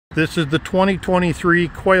This is the 2023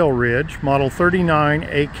 Quailridge, model 39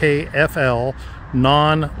 AKFL,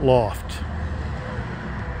 non-loft.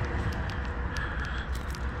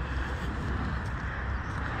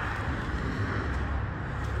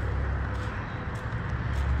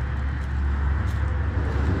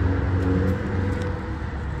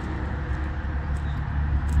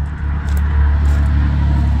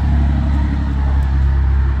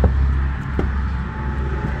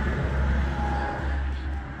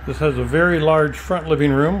 This has a very large front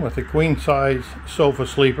living room with a queen-size sofa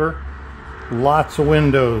sleeper. Lots of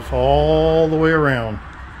windows all the way around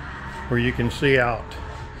where you can see out.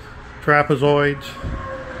 Trapezoids,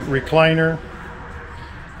 recliner.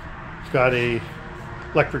 It's got a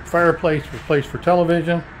electric fireplace with place for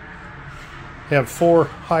television. You have 4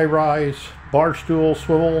 high-rise bar stool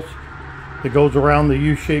swivels that goes around the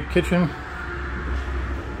U-shaped kitchen.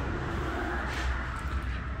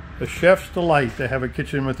 A chef's delight to have a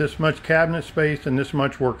kitchen with this much cabinet space and this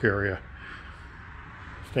much work area.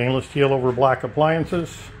 Stainless steel over black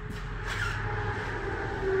appliances.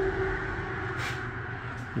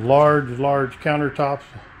 Large countertops,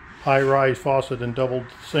 high-rise faucet and double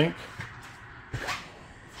sink.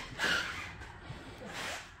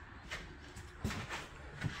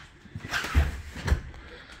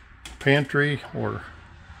 Pantry or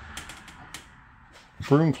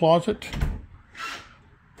broom closet.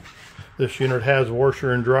 This unit has a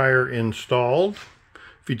washer and dryer installed.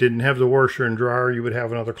 If you didn't have the washer and dryer, you would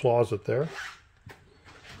have another closet there.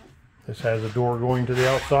 This has a door going to the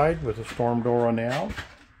outside with a storm door on the out.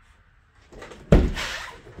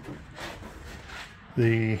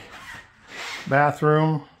 The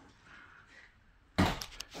bathroom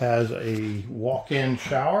has a walk-in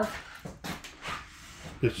shower.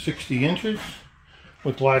 It's 60 inches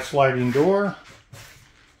with glass sliding door.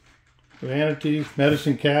 Vanity,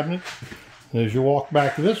 medicine cabinet. And as you walk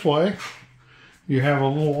back this way, you have a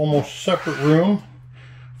little almost separate room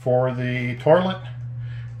for the toilet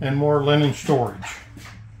and more linen storage.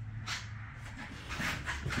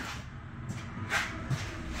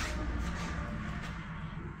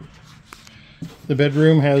 The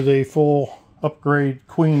bedroom has a full upgrade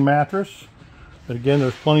queen mattress, but again,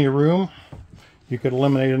 there's plenty of room. You could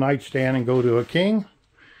eliminate a nightstand and go to a king.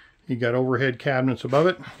 You got overhead cabinets above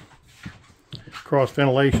it. Cross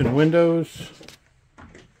ventilation windows.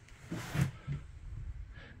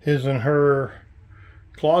 His and her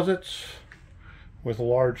closets with a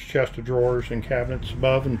large chest of drawers and cabinets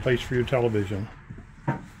above and place for your television.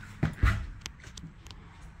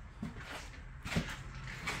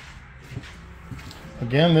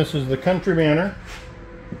 Again, this is the Country Manor,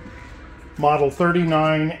 model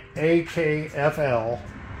 39 AKFL,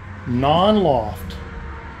 non-loft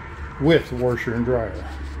with washer and dryer.